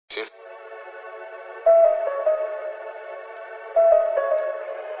See?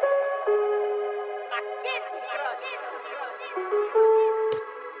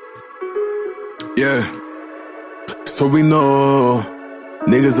 Yeah, so we know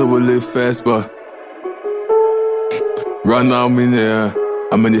niggas will live fast, but right now I'm in there.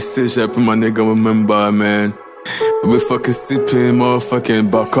 I'm in the city shop and my nigga remember, man. We fucking sipping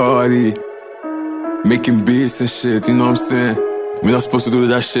motherfucking Bacardi, making beats and shit, you know what I'm saying? We're not supposed to do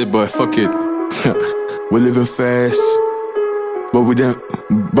that shit, but fuck it. We're living fast, but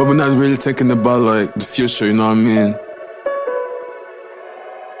we're not really thinking about like the future, you know what I mean?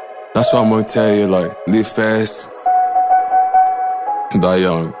 That's what I'm gonna tell you, like, live fast, die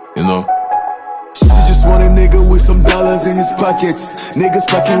young, you know? She just want a nigga with some dollars in his pockets. Niggas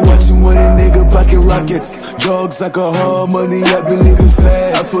pocket watching when a nigga pocket rockets. Drugs, alcohol, money, I be living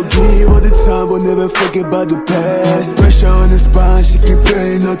fast. I forgive all the time, but never forget about the past. Pressure on the spine, she keep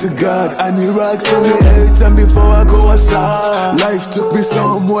praying up to God. I need rocks on me every time before I go outside. Life took me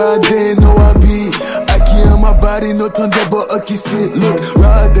somewhere I didn't know I'd be. I can't on my body, no thunder but a kiss it. Look,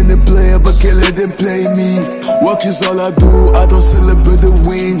 rather than the player, but can't let them play me. Work is all I do, I don't celebrate the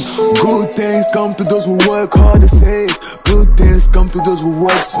wins. Good things come to those who work hard, I say. Good things come to those who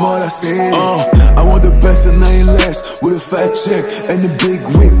work smart, I say. I want the best and I ain't less. With a fat check and a big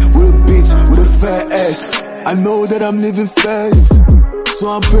whip. With a bitch with a fat ass. I know that I'm living fast, so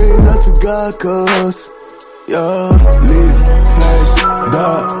I'm praying out to God, cause yeah, live fast,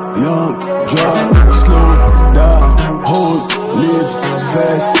 die young, drive slow, die hold. Live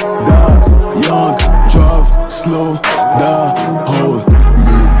fast, die young, drive slow, die hold.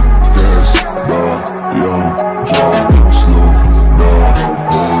 Live fast, die young, drive slow, die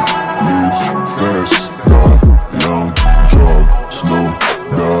hold. Live fast, die young, drive slow,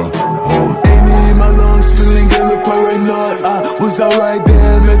 die hold. Any in my lungs feeling yellow paranoid. I was out right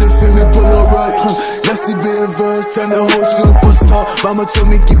there, made the film me pull up right. Nasty be a verse, turn the whole superstar. Mama told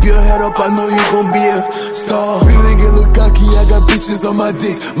me keep your head up, I know you gon' be a star. Feeling a little cocky, I got bitches on my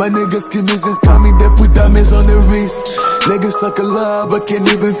dick. My niggas keep missions coming, they put diamonds on the wrist. Niggas talk a lot, but can't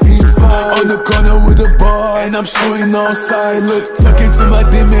even feast fire. On the corner with a bar, and I'm showing all side. Look, talking to my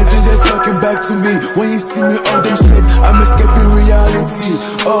demons, and they're talking back to me. When you see me on them shit, I'm escaping reality.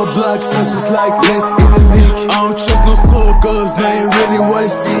 All black faces like less in the league. I don't trust no soul, cause they ain't really what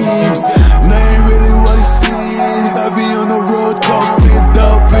it seems. They ain't really what it seems. I be on the road, confident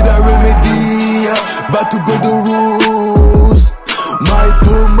up with a remedy. About to break the rules. Might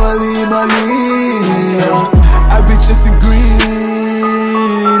put Mali. I be chasing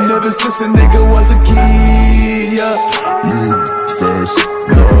green ever since a nigga was a kid, yeah. Live fast,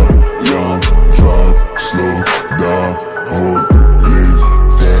 die young, drive slow, die hold. Live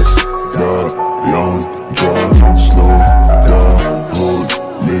fast, die young, drive slow, die hold.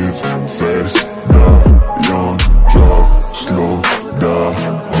 Live fast.